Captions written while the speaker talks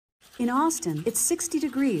In Austin, it's 60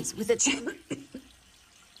 degrees with a...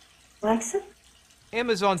 Alexa?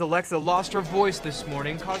 Amazon's Alexa lost her voice this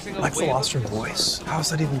morning, causing a Alexa lost her voice? How is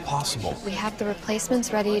that even possible? We have the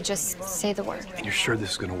replacements ready, just say the word. And you're sure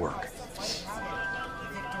this is gonna work?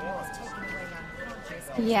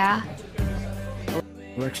 Yeah.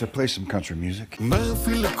 Alexa, play some country music. No,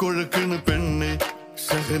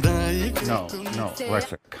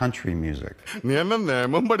 Alexa, country music.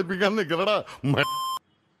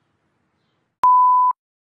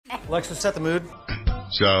 Alexa, set the mood.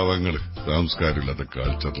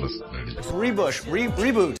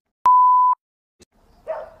 Reboot.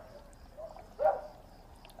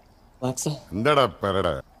 Alexa?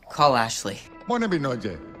 Call Ashley.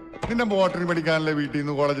 നിന്നെ ബോട്ടറി പഠിക്കാനല്ലേ വീട്ടിൽ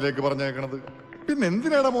നിന്ന് കോളേജിലേക്ക് പറഞ്ഞേക്കണത്. പിന്നെ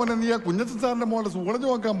എന്തിനാണ് മോനെ നീ ആ കുഞ്ഞച്ചൻ സാറിന്റെ മോളെ സൂളജ്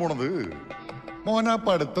നോക്കാൻ പോണത്? മോനാ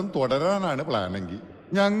പഠിത്തം തുടരാനാണ് പ്ലാനെങ്കിൽ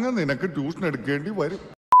ഞങ്ങൾ നിനക്ക് ട്യൂഷൻ എടുക്കേണ്ടി വരും.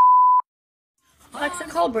 Alexa,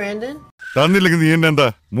 call Brandon. തന്നില്ലെങ്കിൽ നീ എന്നെ എന്താ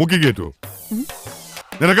മൂക്കി കേറ്റോ?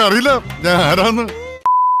 നിനക്ക് അറിയില്ല ഞാൻ ആരാന്ന്?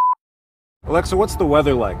 Alexa, what's the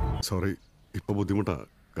weather like? Sorry, ഇപ്പൊ ബുദ്ധിമുട്ടാ.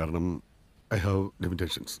 കാരണം I have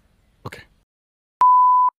limitations. Okay.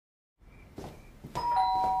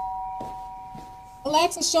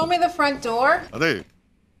 Alexa, show me the front door. അതെ,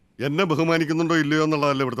 എന്നെ ബഹുമാനിക്കുന്നുണ്ടോ ഇല്ലയോ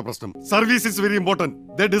എന്നുള്ളതല്ല ഇവിടുത്തെ പ്രശ്നം. Service is very important.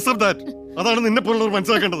 They deserve that. അതാണ് നിന്നെ പോലുള്ളവർ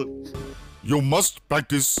മനസ്സിലാക്കേണ്ടത്. You must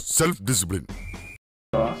practice self-discipline.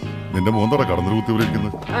 നിന്റെ മോന്തറ കടന്നു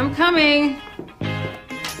കുത്തിവരിക്കുന്നത്. I'm coming.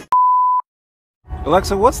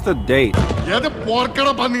 Alexa, what's the date? ഏത് പോർക്കട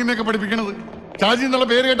പന്നിനെയൊക്കെ പഠിപ്പിക്കണത്? ചാജി എന്നുള്ള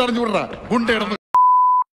പേര് കേട്ട് അറിഞ്ഞുകൂടാ. ഗുണ്ടയിടന്ന്.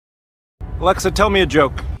 Alexa, tell me a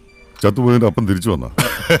joke. ചത്തുപോയതിന്റെ അപ്പം തിരിച്ചു വന്നാ.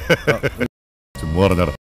 ചുമ്മാ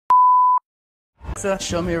പറഞ്ഞാടാ. Alexa,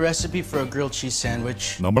 show me a recipe for a grilled cheese sandwich.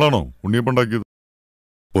 നമ്മളാണോ ഉണ്ണിയപ്പുണ്ടാക്കിയത്?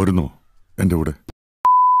 പോരുന്നു എന്റെ കൂടെ.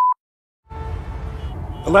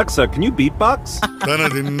 Alexa, can you beatbox?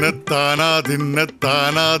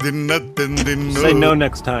 Say no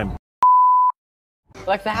next time.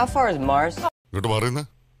 Alexa, how far is Mars? ഇങ്ങോട്ട് പറയുന്നേ,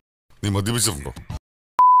 നീ മദ്യപിച്ചിട്ടുണ്ടോ?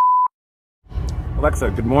 Alexa,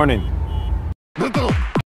 good morning.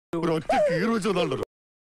 ഒറ്റ കീറ് വെച്ചതാണല്ലോ.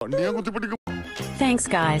 വണ്ടി ഞാൻ കുത്തിപ്പിടിക്കും. Thanks,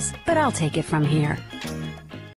 guys, but I'll take it from here.